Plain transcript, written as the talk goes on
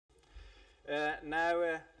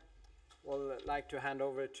Now we'll like to hand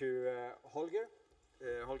over to Holger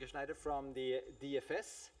Schneider from the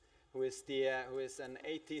DFS, who is an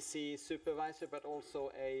ATC supervisor, but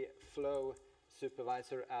also a flow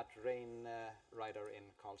supervisor at Rain Rider in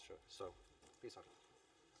Karlsruhe. So, please, Holger.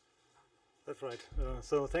 That's right.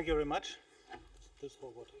 So thank you very much. This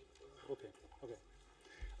for what?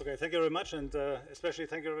 Okay, thank you very much, and especially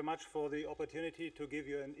thank you very much for the opportunity to give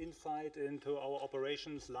you an insight into our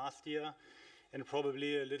operations last year, and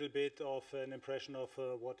probably a little bit of an impression of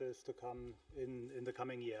what is to come in the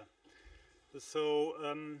coming year. So,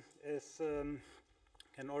 as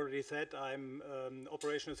Ken already said, I'm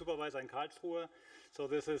operational supervisor in Karlsruhe. So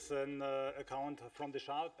this is an account from the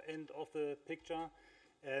sharp end of the picture.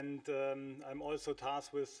 And I'm also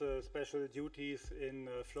tasked with special duties in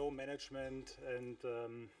flow management and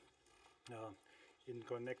in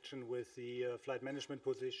connection with the flight management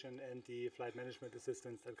position and the flight management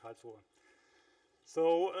assistance at Karlsruhe.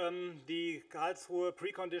 So the Karlsruhe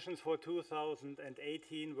preconditions for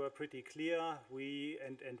 2018 were pretty clear. We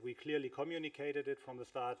clearly communicated it from the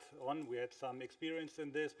start on. We had some experience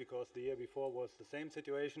in this because the year before was the same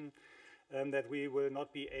situation. That we will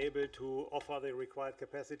not be able to offer the required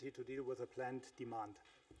capacity to deal with the planned demand.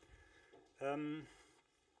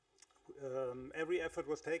 Every effort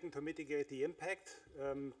was taken to mitigate the impact.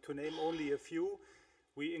 To name only a few,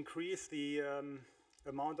 we increased the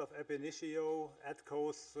amount of ab initio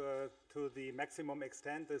ATCOs to the maximum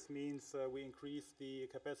extent. This means we increased the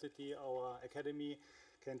capacity. Our academy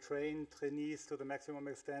can train trainees to the maximum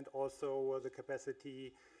extent. Also the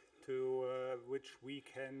capacity to which we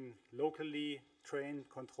can locally train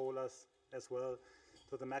controllers as well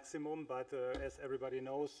to the maximum. But as everybody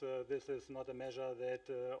knows, this is not a measure that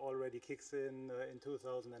already kicks in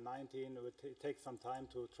 2019. It takes some time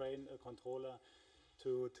to train a controller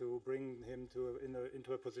to bring him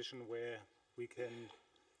into a position where we can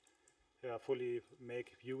fully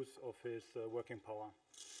make use of his working power.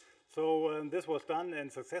 So this was done and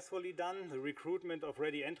successfully done. The recruitment of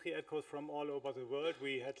ready entry ATCOs from all over the world.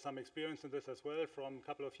 We had some experience in this as well from a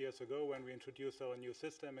couple of years ago when we introduced our new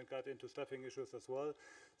system and got into staffing issues as well.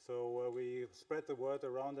 So we spread the word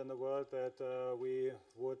around in the world that we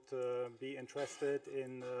would be interested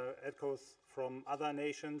in ATCOs from other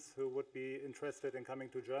nations who would be interested in coming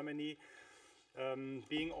to Germany.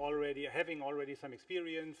 Having already some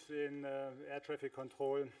experience in air traffic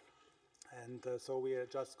control. And so we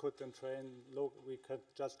just could train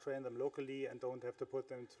them locally and don't have to put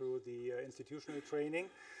them through the institutional training.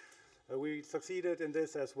 We succeeded in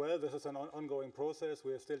this as well. This is an ongoing process.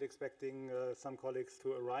 We are still expecting some colleagues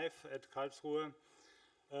to arrive at Karlsruhe.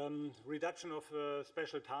 Reduction of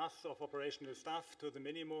special tasks of operational staff to the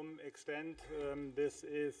minimum extent. This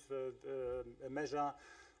is a measure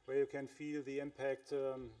where you can feel the impact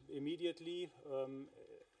immediately.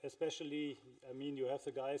 Especially, I mean, you have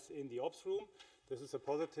the guys in the ops room. This is a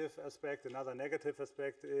positive aspect. Another negative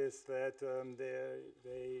aspect is that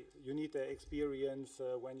you need their experience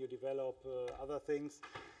when you develop other things,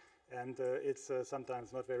 and it's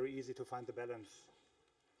sometimes not very easy to find the balance.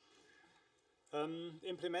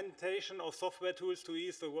 Implementation of software tools to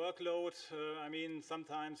ease the workload. I mean,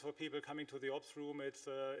 sometimes for people coming to the ops room,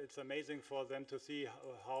 it's amazing for them to see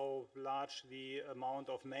how large the amount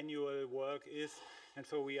of manual work is. And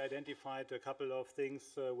so we identified a couple of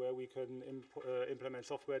things where we can implement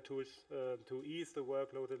software tools to ease the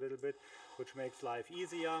workload a little bit, which makes life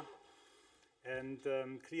easier. And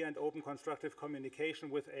clear and open constructive communication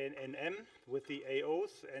with ANM, with the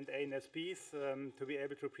AOs and ANSPs to be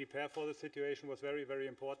able to prepare for the situation was very, very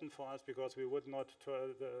important for us, because we would not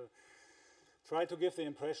try to give the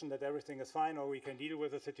impression that everything is fine or we can deal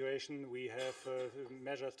with the situation. We have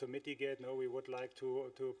measures to mitigate. No, we would like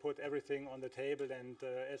to put everything on the table and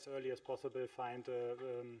as early as possible find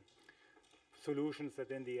solutions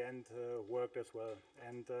that in the end worked as well.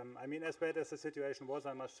 And I mean, as bad as the situation was,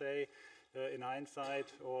 I must say, in hindsight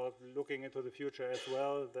or looking into the future as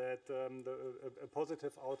well, that a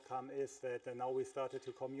positive outcome is that now we started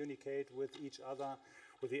to communicate with each other,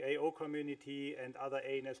 with the AO community and other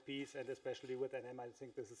ANSPs, and especially with NM. I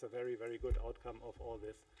think this is a very, very good outcome of all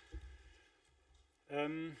this.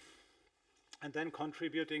 And then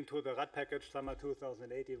contributing to the RAD package summer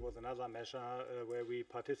 2018 was another measure where we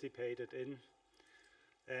participated in.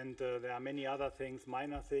 And there are many other things,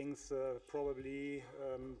 minor things probably,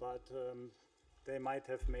 but they might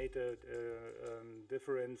have made a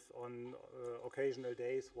difference on occasional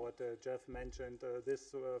days. What Jeff mentioned,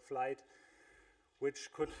 this flight,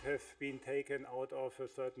 which could have been taken out of a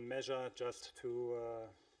certain measure just to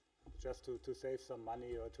save some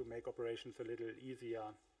money or to make operations a little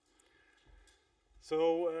easier.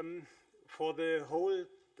 So For the whole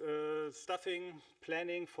staffing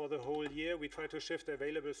planning for the whole year, we try to shift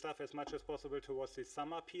available staff as much as possible towards the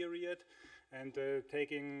summer period and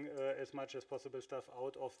taking as much as possible stuff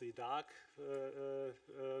out of the dark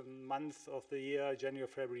months of the year, January,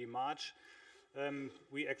 February, March.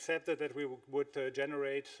 We accepted that we would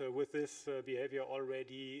generate with this behavior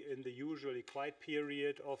already in the usually quiet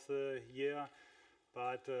period of the year,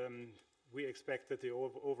 but we expected the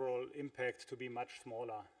overall impact to be much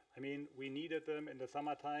smaller. I mean, we needed them in the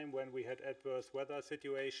summertime when we had adverse weather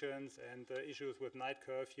situations and issues with night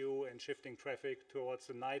curfew and shifting traffic towards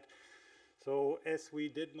the night. So as we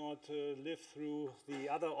did not live through the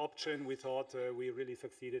other option, we thought we really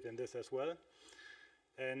succeeded in this as well.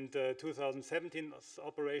 And 2017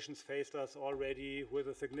 operations faced us already with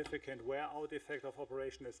a significant wear-out effect of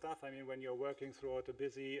operational staff. I mean, when you're working throughout a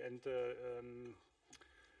busy and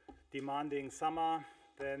demanding summer,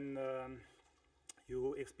 then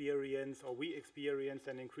you experience, or we experienced,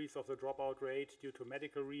 an increase of the dropout rate due to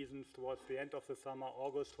medical reasons towards the end of the summer,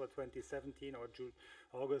 August for 2017, or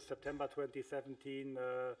August, September 2017.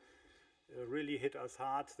 Really hit us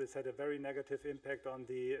hard. This had a very negative impact on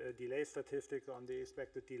the delay statistics, on the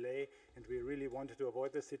expected delay, and we really wanted to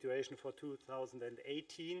avoid this situation for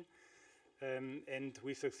 2018. And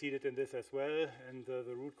we succeeded in this as well, and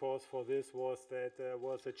the root cause for this was that there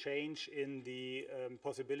was a change in the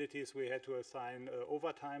possibilities we had to assign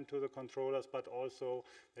overtime to the controllers, but also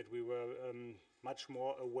that we were much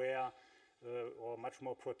more aware or much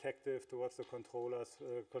more protective towards the controllers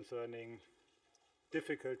concerning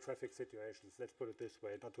difficult traffic situations. Let's put it this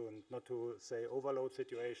way, not to say overload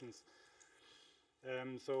situations.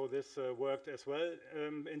 So this worked as well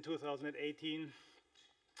in 2018.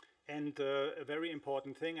 And a very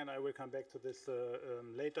important thing, and I will come back to this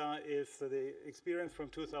later, is the experience from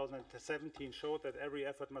 2017 showed that every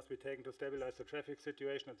effort must be taken to stabilize the traffic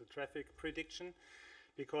situation and the traffic prediction,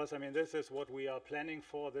 because I mean this is what we are planning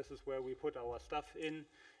for. This is where we put our stuff in,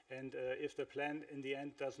 and if the plan in the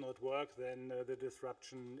end does not work, then the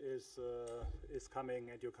disruption is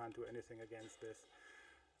coming, and you can't do anything against this.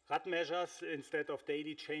 RAT measures, instead of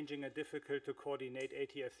daily changing and difficult to coordinate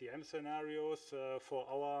ATFCM scenarios, for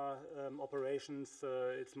our operations,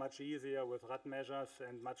 it's much easier with RAT measures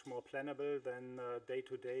and much more plannable than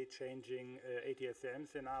day-to-day changing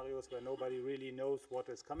ATFCM scenarios where nobody really knows what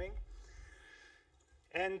is coming.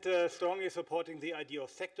 And strongly supporting the idea of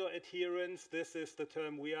sector adherence. This is the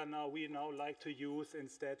term we now like to use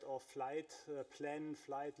instead of flight plan,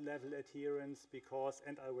 flight level adherence, because,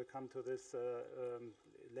 and I will come to this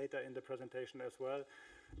later in the presentation as well,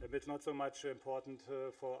 it's not so much important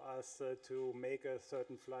for us to make a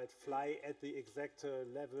certain flight fly at the exact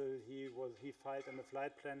level he filed in the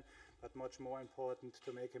flight plan, but much more important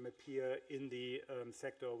to make him appear in the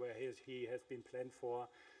sector where he has been planned for,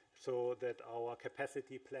 so that our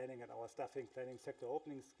capacity planning and our staffing planning, sector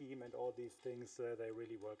opening scheme and all these things, they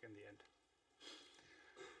really work in the end.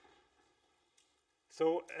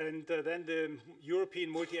 So, and then the European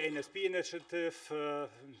Multi-ANSP initiative,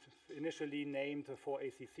 initially named for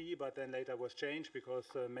ACC, but then later was changed because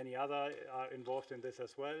many others are involved in this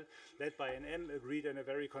as well, led by NM, agreed in a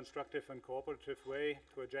very constructive and cooperative way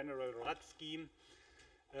to a general RAT scheme.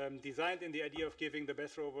 Designed in the idea of giving the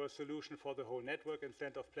best overall solution for the whole network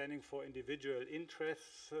instead of planning for individual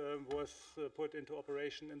interests, was put into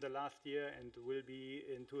operation in the last year and will be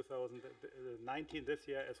in 2019, this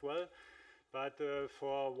year as well. But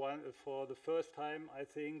for the first time, I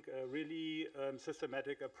think, a really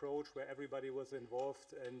systematic approach where everybody was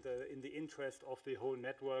involved and in the interest of the whole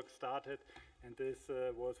network started, and this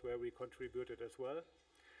was where we contributed as well.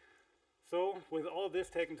 So with all this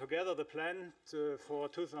taken together, the plan for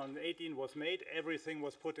 2018 was made, everything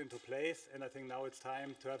was put into place, and I think now it's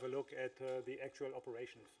time to have a look at the actual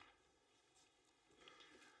operations.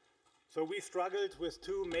 So we struggled with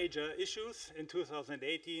two major issues in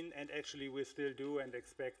 2018, and actually we still do and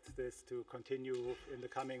expect this to continue in the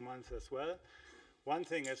coming months as well. One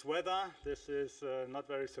thing is weather. This is not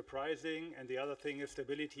very surprising, and the other thing is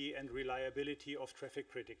stability and reliability of traffic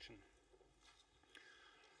prediction.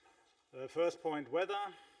 First point, weather.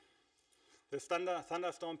 The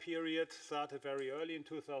thunderstorm period started very early in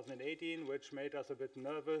 2018, which made us a bit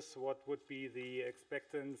nervous what would be the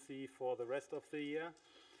expectancy for the rest of the year.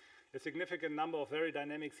 A significant number of very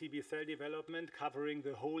dynamic CB cell development covering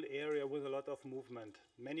the whole area with a lot of movement.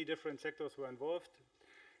 Many different sectors were involved,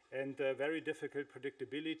 and very difficult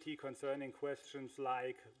predictability concerning questions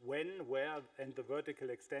like when, where, and the vertical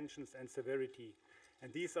extensions and severity.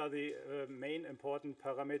 And these are the main important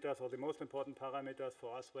parameters, or the most important parameters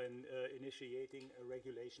for us when initiating a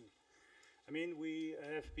regulation. I mean, we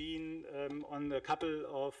have been on a couple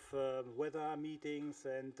of weather meetings,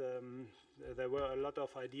 and there were a lot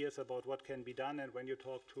of ideas about what can be done. And when you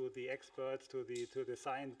talk to the experts, to the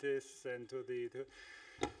scientists, and to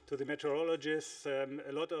the meteorologists,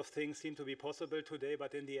 a lot of things seem to be possible today.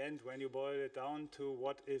 But in the end, when you boil it down to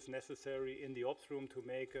what is necessary in the ops room to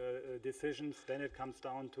make decisions, then it comes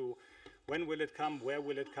down to when will it come, where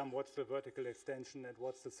will it come, what's the vertical extension, and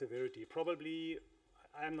what's the severity. Probably,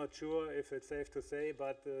 I'm not sure if it's safe to say,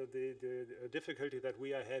 but the difficulty that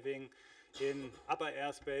we are having in upper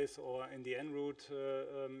airspace or in the en route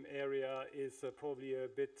area is probably a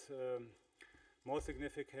bit more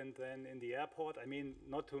significant than in the airport. I mean,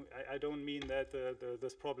 I don't mean that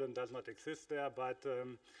this problem does not exist there, but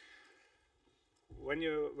when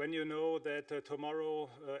you know that tomorrow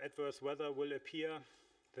adverse weather will appear,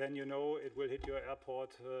 then you know it will hit your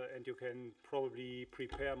airport, and you can probably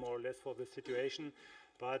prepare more or less for the situation.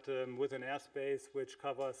 But with an airspace which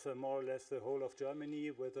covers more or less the whole of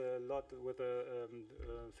Germany, with a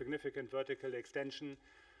significant vertical extension,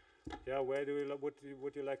 yeah, where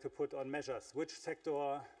would you like to put on measures? Which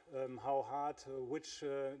sector, how hard, which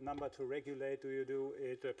number to regulate do you do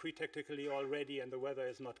it pre-tactically already, and the weather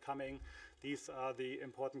is not coming? These are the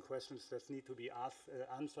important questions that need to be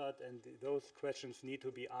answered, and those questions need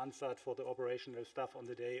to be answered for the operational stuff on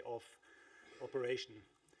the day of operation.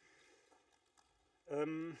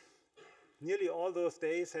 Nearly all those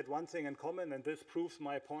days had one thing in common, and this proves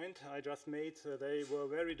my point I just made. They were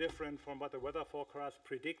very different from what the weather forecast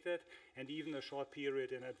predicted, and even a short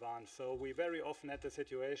period in advance. So we very often had the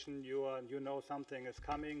situation, you know something is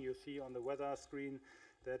coming, you see on the weather screen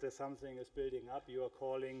that something is building up, you are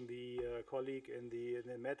calling the colleague in the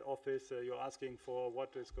Met office, you're asking for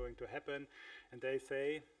what is going to happen, and they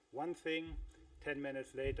say one thing, 10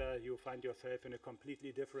 minutes later, you find yourself in a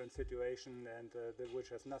completely different situation, and which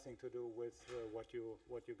has nothing to do with what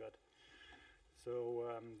you got. So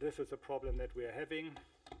this is a problem that we are having.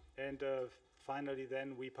 And finally,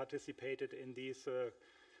 then we participated in these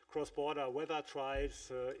cross-border weather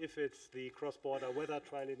trials. If it's the cross-border weather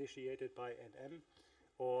trial initiated by NM,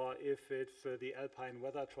 or if it's the Alpine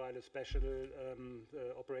weather trial, a special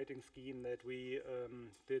operating scheme that we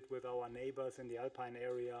did with our neighbors in the Alpine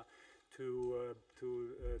area, to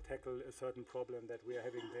tackle a certain problem that we are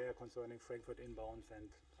having there concerning Frankfurt inbounds, and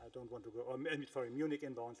I don't want to go, sorry, Munich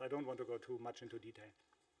inbounds. I don't want to go too much into detail.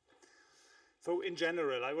 So in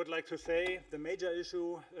general, I would like to say the major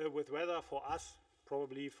issue with weather for us,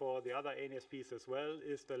 probably for the other ANSPs as well,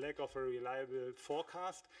 is the lack of a reliable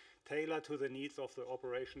forecast tailored to the needs of the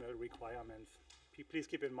operational requirements. Please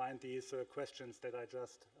keep in mind these questions that I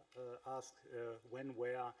just asked, when,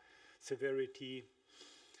 where, severity.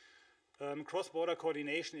 Cross-border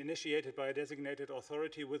coordination initiated by a designated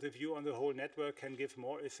authority with a view on the whole network can give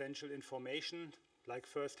more essential information, like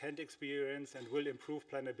first-hand experience, and will improve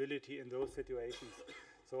planability in those situations.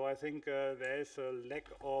 So I think there is a lack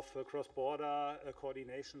of cross-border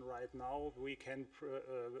coordination right now. We can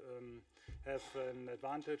have an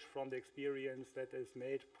advantage from the experience that is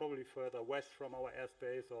made probably further west from our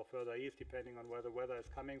airspace or further east, depending on where the weather is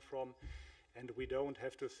coming from. And we don't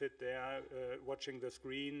have to sit there watching the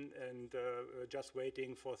screen and just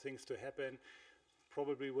waiting for things to happen.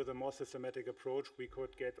 Probably with a more systematic approach, we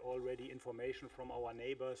could get already information from our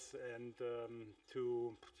neighbors and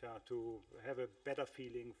to have a better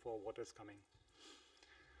feeling for what is coming.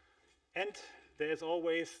 And there's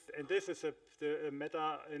always, and this is a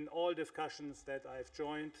matter in all discussions that I've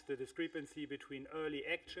joined, the discrepancy between early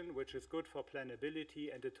action, which is good for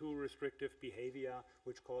planability, and the too restrictive behavior,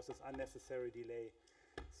 which causes unnecessary delay.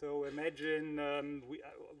 So imagine,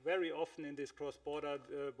 very often in these cross-border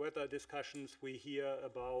weather discussions, we hear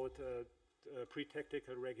about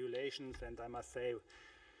pre-tactical regulations, and I must say,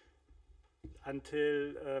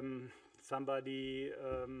 until somebody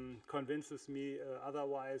convinces me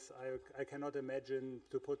otherwise, I cannot imagine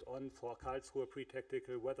to put on for Karlsruhe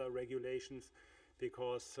pre-tactical weather regulations,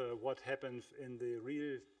 because what happens in the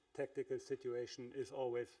real tactical situation is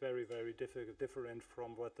always very, very different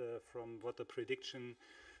from what the prediction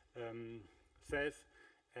says,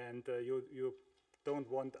 and you don't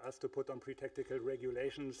want us to put on pre-tactical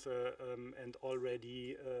regulations and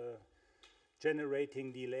already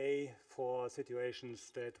generating delay for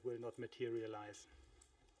situations that will not materialize.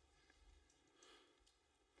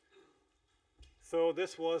 So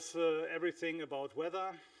this was everything about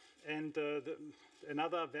weather, and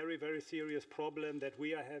another very, very serious problem that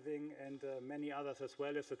we are having, and many others as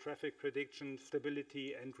well, is the traffic prediction,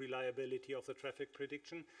 stability and reliability of the traffic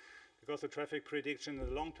prediction. Because the traffic prediction in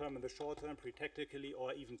the long term and the short term, pre-tactically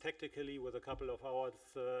or even tactically with a couple of hours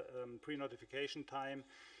pre-notification time,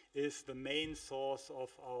 is the main source of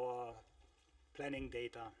our planning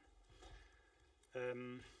data.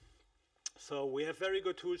 So we have very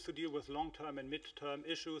good tools to deal with long-term and mid-term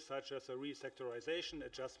issues, such as a resectorization,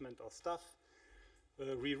 adjustment of stuff,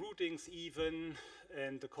 reroutings even,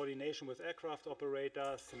 and the coordination with aircraft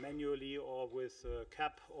operators manually or with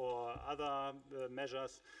CAP or other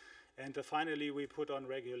measures. And finally, we put on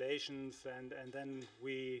regulations, and then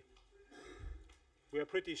we are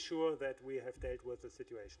pretty sure that we have dealt with the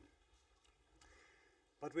situation.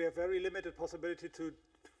 But we have very limited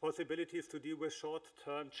possibilities to deal with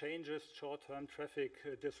short-term changes, short-term traffic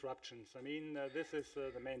disruptions. I mean, this is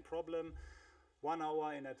the main problem. 1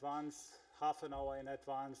 hour in advance, half an hour in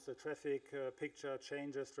advance, the traffic picture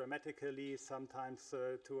changes dramatically, sometimes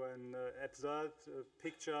to an absurd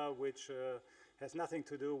picture which has nothing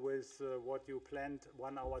to do with what you planned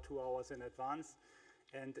 1 hour, 2 hours in advance.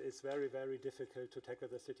 And it's very, very difficult to tackle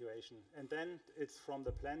the situation. And then it's from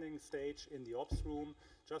the planning stage in the ops room,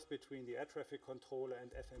 just between the air traffic controller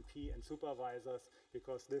and FMP and supervisors,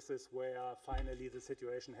 because this is where finally the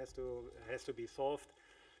situation has to be solved.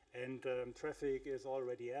 And traffic is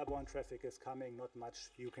already airborne, traffic is coming, not much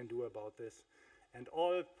you can do about this. And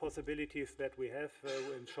all possibilities that we have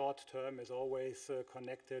in short term is always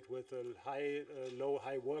connected with a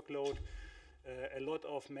high workload. A lot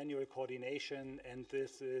of manual coordination, and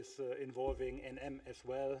this is involving NM as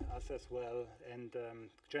well, us as well, and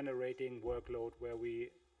generating workload where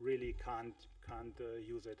we really can't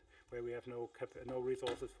use it, where we have no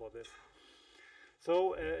resources for this.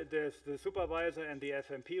 So there's the supervisor and the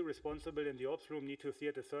FMP responsible in the ops room need to see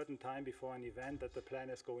at a certain time before an event that the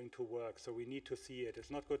plan is going to work. So we need to see it.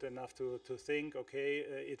 It's not good enough to think, okay,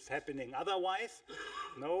 it's happening otherwise.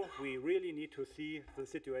 No, we really need to see the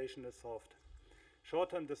situation is solved.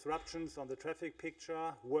 Short-term disruptions on the traffic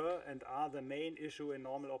picture were and are the main issue in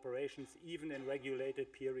normal operations, even in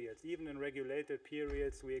regulated periods. Even in regulated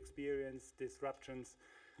periods, we experience disruptions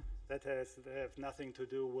that have nothing to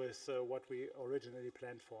do with what we originally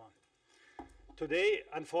planned for. Today,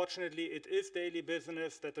 unfortunately, it is daily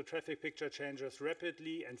business that the traffic picture changes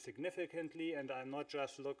rapidly and significantly, and I'm not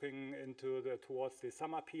just looking into towards the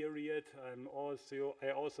summer period. I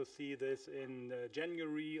also see this in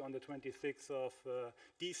January on the 26th of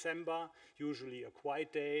December, usually a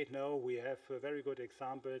quiet day. No, we have very good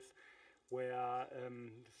examples where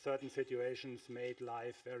certain situations made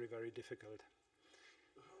life very, very difficult.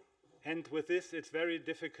 And with this, it's very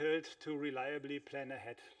difficult to reliably plan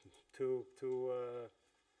ahead, to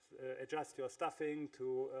adjust your staffing,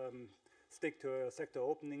 to stick to a sector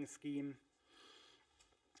opening scheme.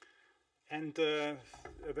 And a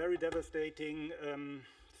very devastating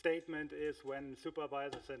statement is when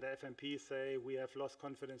supervisors and the FMP say we have lost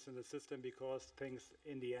confidence in the system because things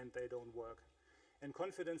in the end they don't work. And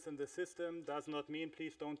confidence in the system does not mean,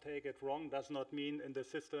 please don't take it wrong, does not mean in the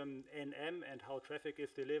system NM and how traffic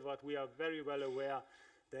is delivered. We are very well aware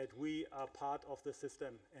that we are part of the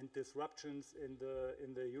system, and disruptions in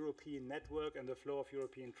the European network and the flow of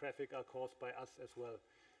European traffic are caused by us as well.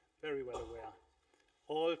 Very well aware.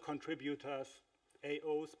 All contributors,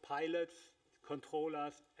 AOs, pilots,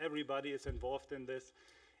 controllers, everybody is involved in this,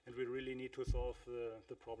 and we really need to solve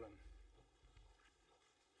the problem.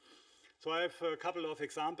 So I have a couple of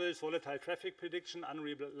examples: volatile traffic prediction,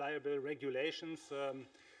 unreliable regulations.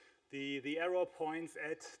 The arrow points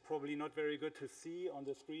at, probably not very good to see on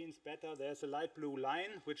the screens better, there's a light blue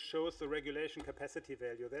line which shows the regulation capacity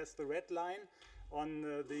value. There's the red line on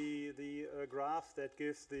the graph that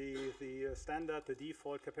gives the standard, the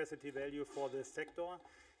default capacity value for this sector.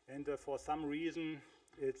 And for some reason,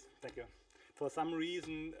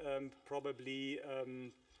 probably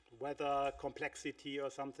weather complexity or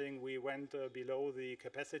something, we went below the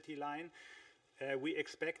capacity line. We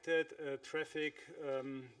expected traffic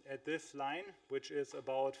at this line, which is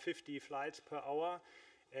about 50 flights per hour,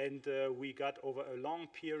 and we got over a long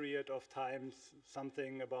period of time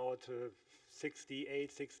something about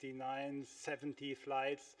 68, 69, 70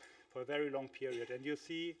 flights for a very long period. And you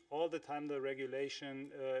see all the time the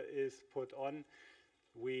regulation is put on,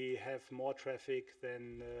 we have more traffic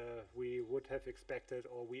than we would have expected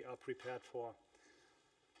or we are prepared for.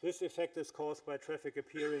 This effect is caused by traffic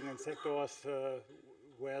appearing in sectors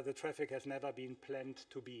where the traffic has never been planned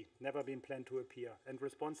to appear. And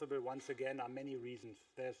responsible, once again, are many reasons.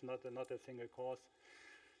 There's not a single cause,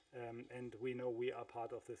 and we know we are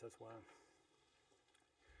part of this as well.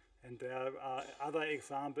 And there are other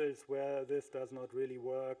examples where this does not really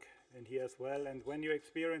work, and here as well. And when you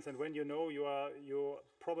experience and when you know you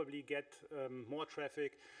probably get more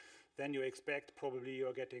traffic than you expect, probably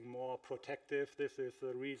you're getting more protective. This is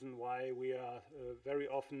the reason why we are very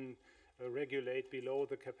often regulate below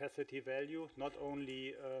the capacity value, not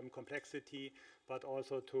only complexity, but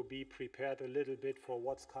also to be prepared a little bit for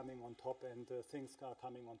what's coming on top, and things are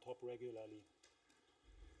coming on top regularly.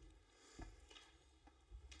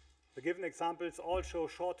 The given examples all show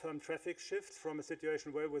short-term traffic shifts from a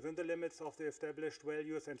situation well within the limits of the established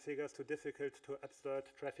values and figures to difficult to absurd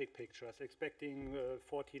traffic pictures. Expecting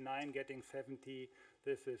 49, getting 70,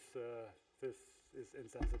 this is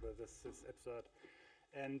insensible, this is absurd.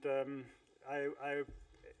 And I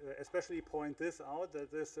especially point this out, that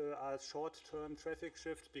this are short-term traffic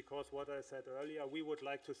shifts, because what I said earlier, we would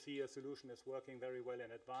like to see a solution is working very well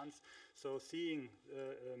in advance. So seeing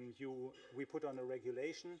we put on a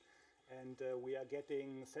regulation, and we are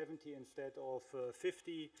getting 70 instead of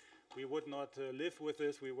 50, we would not live with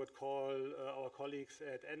this. We would call our colleagues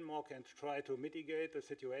at NMOC and try to mitigate the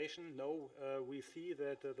situation. No, we see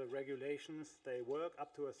that the regulations, they work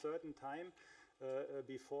up to a certain time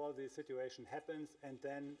before the situation happens, and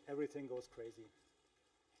then everything goes crazy.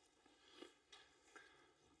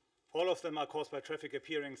 All of them are caused by traffic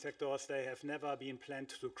appearing sectors they have never been planned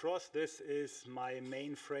to cross. This is my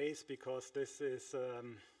main phrase, because this is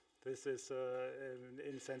an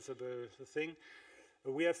insensible thing.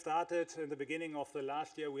 We have started in the beginning of the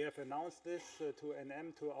last year. We have announced this to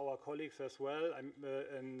NM, to our colleagues as well,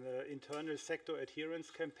 an internal sector adherence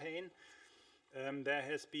campaign. There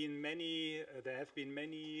have been many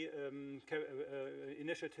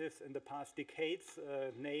initiatives in the past decades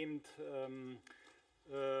named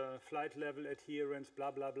flight level adherence,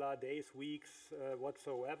 blah, blah, blah, days, weeks,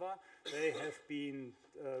 whatsoever. They have been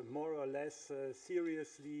more or less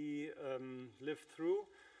seriously lived through,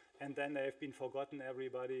 and then they have been forgotten.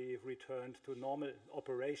 Everybody returned to normal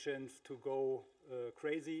operations to go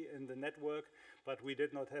crazy in the network, but we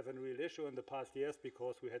did not have a real issue in the past years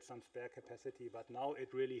because we had some spare capacity, but now it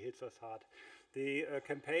really hits us hard. The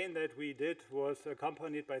campaign that we did was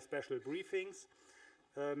accompanied by special briefings.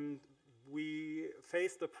 We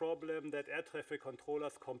faced the problem that air traffic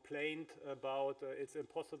controllers complained about it's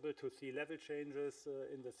impossible to see level changes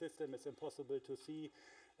in the system. It's impossible to see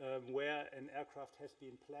where an aircraft has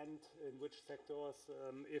been planned, in which sectors,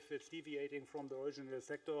 if it's deviating from the original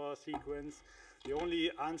sector sequence. The only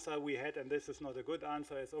answer we had, and this is not a good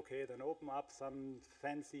answer, is okay, then open up some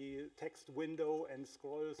fancy text window and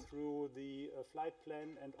scroll through the flight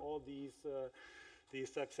plan and all these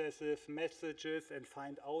successive messages and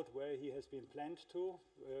find out where he has been planned to.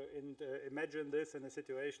 Imagine this in a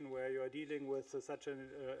situation where you are dealing with such a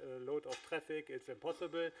load of traffic. It's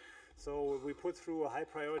impossible. So we put through a high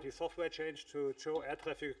priority software change to show air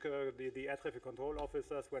traffic, the air traffic control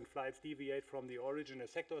officers when flights deviate from the original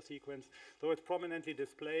sector sequence. So it's prominently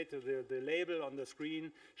displayed. The label on the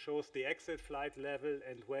screen shows the exit flight level,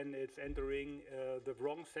 and when it's entering the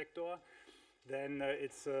wrong sector, then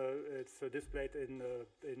it's displayed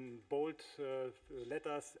in bold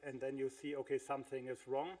letters, and then you see, okay, something is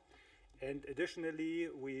wrong. And additionally,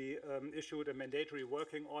 we issued a mandatory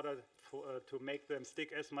working order to make them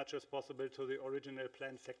stick as much as possible to the original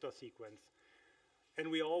planned sector sequence.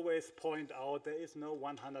 And we always point out there is no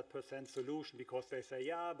 100% solution, because they say,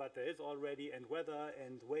 yeah, but there is already, and weather,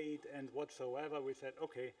 and weight, and whatsoever. We said,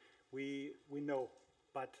 okay, we know,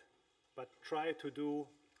 but try to do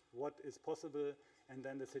what is possible, and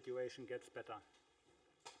then the situation gets better.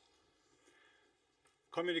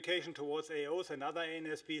 Communication towards AOs and other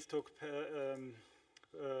ANSPs took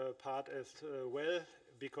part as well,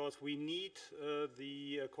 because we need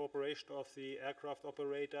the cooperation of the aircraft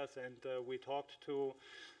operators, and we talked to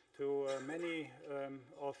many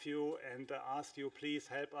of you and asked you, please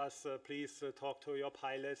help us, please talk to your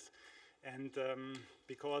pilots, and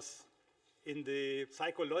because in the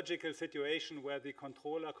psychological situation where the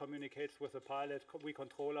controller communicates with the pilot, we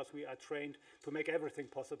controllers, we are trained to make everything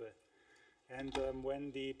possible. And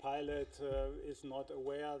when the pilot is not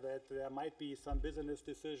aware that there might be some business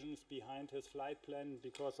decisions behind his flight plan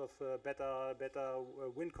because of better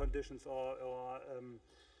wind conditions or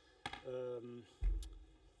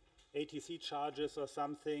ATC charges or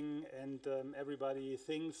something, and everybody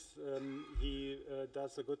thinks he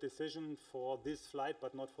does a good decision for this flight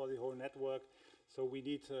but not for the whole network. So we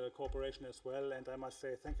need cooperation as well, and I must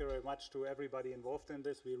say thank you very much to everybody involved in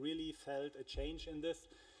this. We really felt a change in this.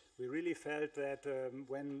 We really felt that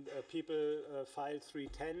when people filed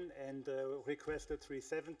 310 and requested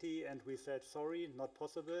 370, and we said, sorry, not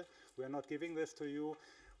possible, we are not giving this to you,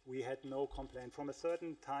 we had no complaint. From a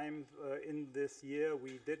certain time in this year,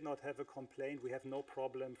 we did not have a complaint. We have no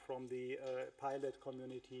problem from the pilot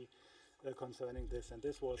community concerning this, and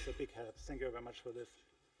this was a big help. Thank you very much for this.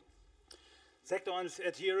 Sector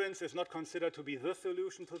adherence is not considered to be the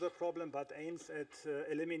solution to the problem, but aims at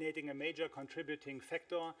eliminating a major contributing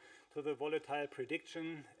factor to the volatile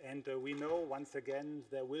prediction. And we know, once again,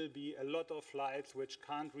 there will be a lot of flights which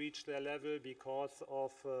can't reach their level because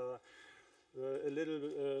of a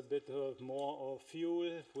little bit more of fuel,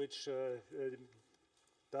 which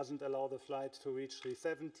doesn't allow the flight to reach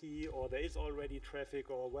 370, or there is already traffic,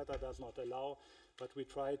 or weather does not allow. But we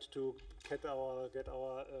tried to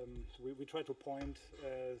we try to point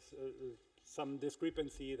some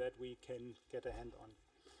discrepancy that we can get a hand on.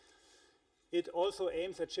 It also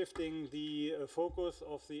aims at shifting the focus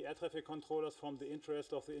of the air traffic controllers from the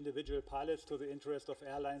interest of the individual pilots to the interest of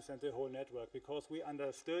airlines and the whole network, because we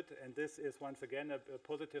understood, and this is once again a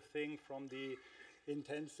positive thing from the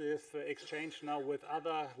intensive exchange now with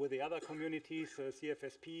the other communities,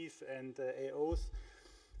 CFSPs and AOs,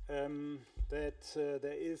 that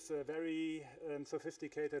there is a very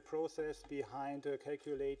sophisticated process behind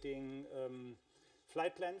calculating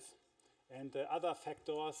flight plans, and other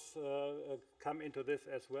factors come into this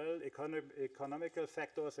as well, economical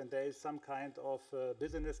factors, and there is some kind of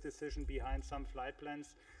business decision behind some flight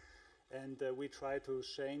plans. And we try to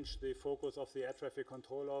change the focus of the air traffic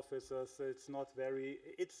control officers. It's not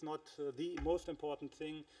the most important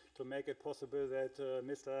thing to make it possible that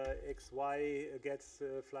Mr. XY gets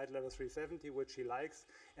flight level 370, which he likes,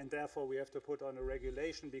 and therefore we have to put on a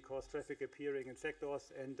regulation because traffic appearing in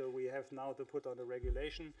sectors, and we have now to put on a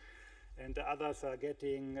regulation. And the others are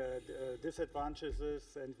getting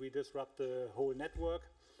disadvantages, and we disrupt the whole network.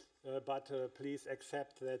 But please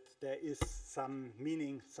accept that there is some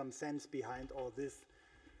meaning, some sense behind all this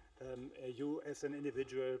you as an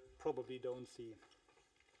individual probably don't see.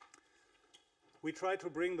 We try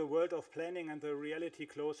to bring the world of planning and the reality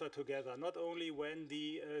closer together, not only when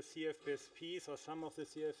the CFSPs or some of the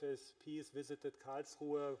CFSPs visited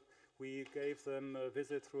Karlsruhe, we gave them a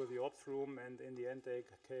visit through the ops room, and in the end they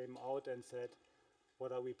came out and said,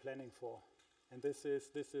 what are we planning for? And this is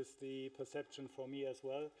the perception for me as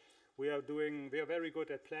well. We are very good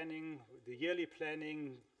at planning, the yearly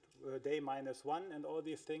planning, day -1 and all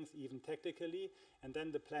these things, even tactically. And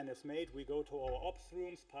then the plan is made. We go to our ops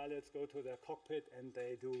rooms, pilots go to their cockpit, and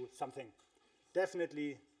they do something.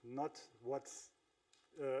 Definitely not what's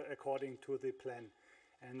according to the plan.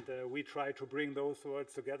 And we try to bring those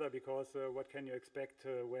words together, because what can you expect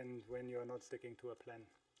when you're not sticking to a plan?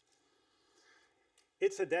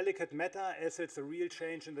 It's a delicate matter, as it's a real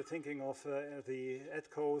change in the thinking of the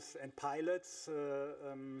ADCOs and pilots'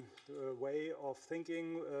 way of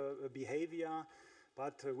thinking, behavior,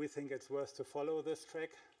 but we think it's worth to follow this track.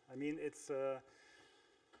 I mean, it's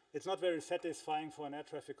not very satisfying for an air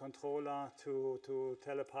traffic controller to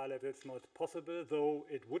tell a pilot it's not possible, though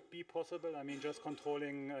it would be possible. I mean, just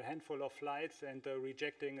controlling a handful of flights and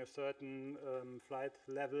rejecting a certain flight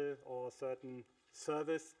level or certain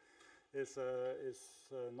service is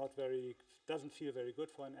not very, doesn't feel very good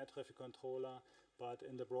for an air traffic controller, but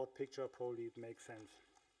in the broad picture probably it makes sense.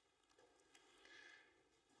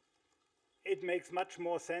 It makes much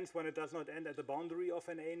more sense when it does not end at the boundary of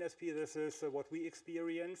an ANSP. This is what we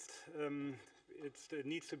experienced. It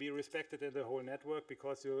needs to be respected in the whole network,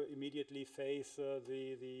 because you immediately face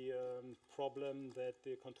the problem that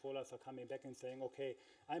the controllers are coming back and saying, okay,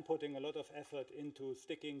 I'm putting a lot of effort into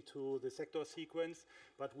sticking to the sector sequence,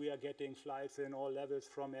 but we are getting flights in all levels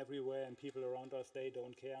from everywhere, and people around us, they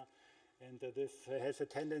don't care. And this has a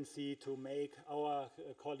tendency to make our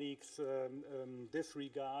colleagues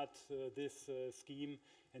disregard this scheme,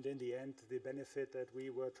 and in the end, the benefit that we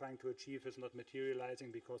were trying to achieve is not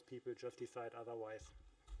materializing because people just decide otherwise.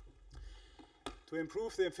 To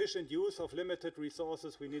improve the efficient use of limited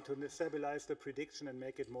resources, we need to stabilize the prediction and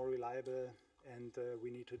make it more reliable, and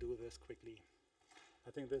we need to do this quickly.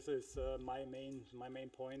 I think this is my main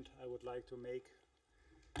point I would like to make,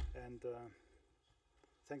 and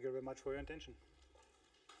thank you very much for your attention.